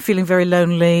there. I'm feeling very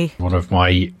lonely. One of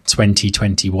my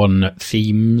 2021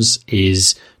 themes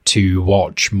is to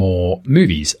watch more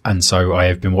movies, and so I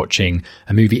have been watching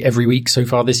a movie every week so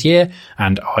far this year,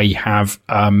 and I have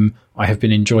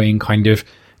been enjoying kind of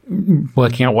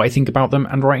working out what I think about them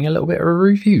and writing a little bit of a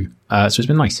review. So it's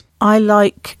been nice. I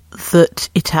like that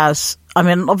it has, I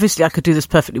mean, obviously I could do this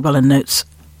perfectly well in notes.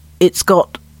 It's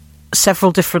got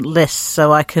several different lists,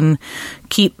 so I can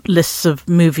keep lists of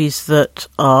movies that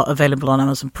are available on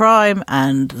Amazon Prime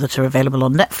and that are available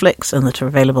on Netflix and that are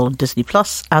available on Disney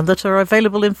Plus and that are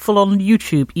available in full on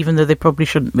YouTube, even though they probably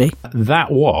shouldn't be.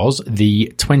 That was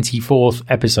the 24th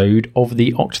episode of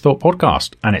the Octothorpe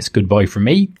podcast, and it's goodbye from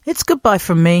me. It's goodbye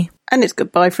from me. And it's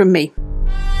goodbye from me.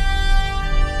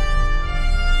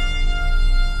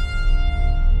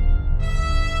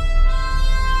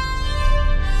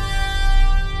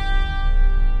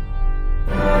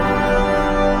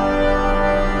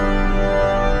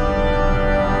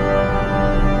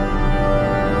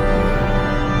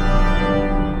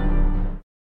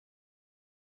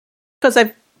 Because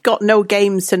I've got no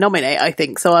games to nominate, I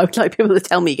think. So I would like people to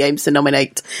tell me games to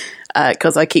nominate,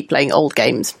 because I keep playing old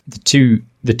games. The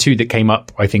two that came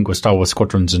up, I think, were Star Wars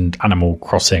Squadrons and Animal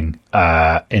Crossing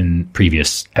in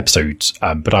previous episodes.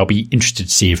 But I'll be interested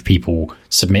to see if people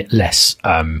submit less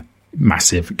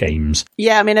massive games.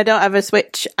 Yeah, I mean, I don't have a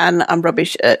Switch and I'm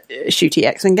rubbish at shooty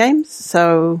X-Men games,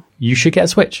 so... You should get a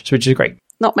Switch. Switch is great.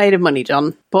 Not made of money,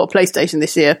 John. Bought a PlayStation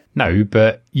this year. No,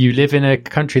 but you live in a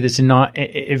country that's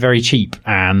very cheap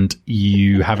and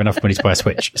you have enough money to buy a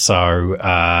Switch. So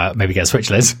maybe get a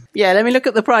Switch, Liz. Yeah, let me look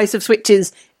at the price of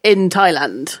Switches in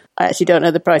Thailand. I actually don't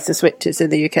know the price of Switches in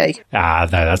the UK. No,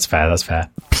 that's fair. That's fair.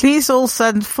 Please all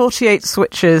send 48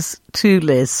 Switches to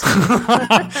Liz.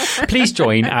 Please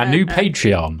join our new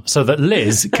Patreon so that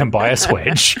Liz can buy a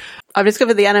Switch. I've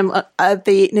discovered the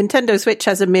Nintendo Switch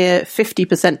has a mere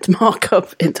 50%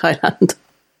 markup in Thailand.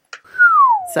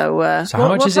 So how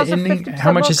much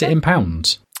is it in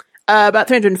pounds? About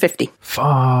 350.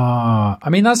 I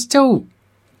mean, that's still...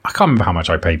 I can't remember how much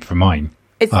I paid for mine.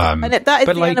 And that is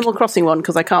but the Animal Crossing one,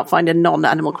 because I can't find a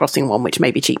non-Animal Crossing one, which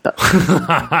may be cheaper.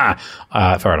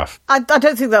 Fair enough. I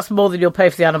don't think that's more than you'll pay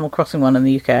for the Animal Crossing one in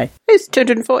the UK. It's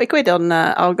 240 quid on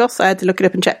Argos. I had to look it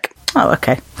up and check. Oh,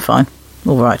 okay. Fine.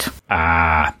 All right.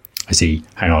 I see.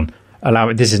 Hang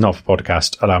on. This is not for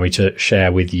podcast. Allow me to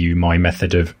share with you my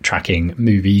method of tracking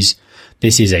movies.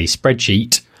 This is a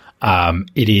spreadsheet.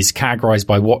 It is categorized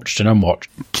by watched and unwatched.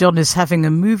 John is having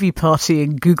a movie party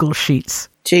in Google Sheets.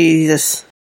 Jesus.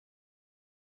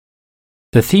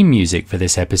 The theme music for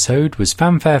this episode was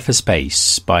Fanfare for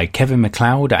Space by Kevin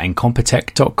MacLeod at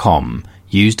Incompetech.com,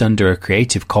 used under a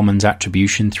Creative Commons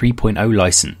Attribution 3.0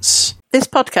 license. This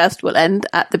podcast will end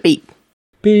at the beep.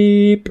 Beep.